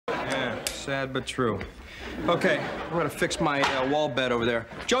Sad but true. Okay, we're gonna fix my wall bed over there.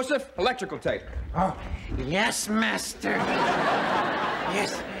 Joseph, electrical tape. Oh, yes, master.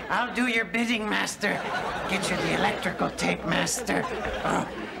 Yes, I'll do your bidding, master. Get you the electrical tape, master. Oh,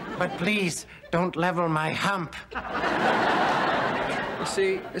 but please, don't level my hump. You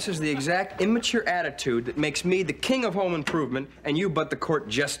see, this is the exact immature attitude that makes me the king of home improvement and you but the court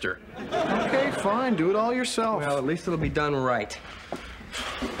jester. Okay, fine. Do it all yourself. Well, at least it'll be done right.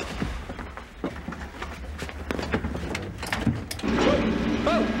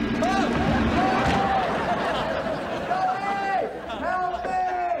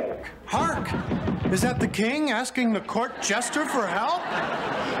 Hark! Is that the king asking the court jester for help?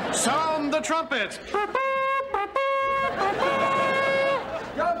 Sound the trumpets!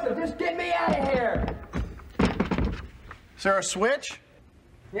 Joseph, just get me out of here! Is there a switch?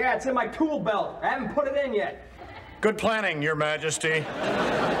 Yeah, it's in my tool belt. I haven't put it in yet. Good planning, Your Majesty.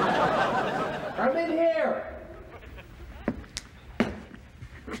 I'm in here.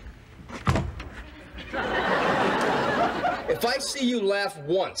 If I see you laugh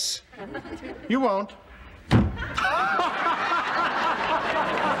once... You won't.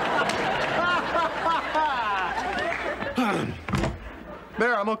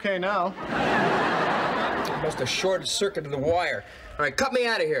 There, I'm okay now. Must have short-circuited the wire. All right, cut me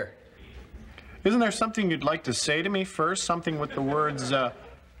out of here. Isn't there something you'd like to say to me first? Something with the words,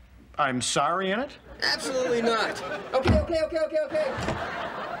 I'm sorry in it? Absolutely not. Okay.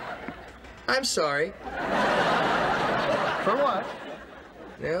 I'm sorry. For what?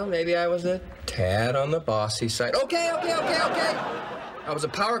 Well, maybe I was a tad on the bossy side. Okay. I was a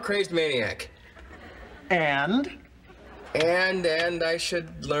power-crazed maniac. And I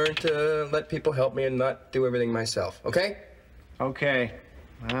should learn to let people help me and not do everything myself, okay? Okay.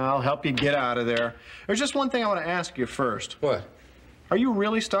 I'll help you get out of there. There's just one thing I want to ask you first. What? Are you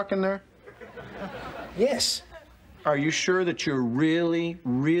really stuck in there? Yes. Are you sure that you're really,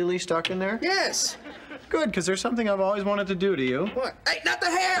 really stuck in there? Yes. Good, because there's something I've always wanted to do to you. What? Hey, not the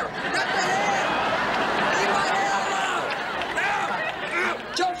hair! Not the hair! Leave my hair alone! No!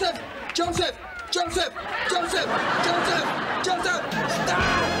 Joseph!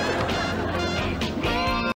 Stop!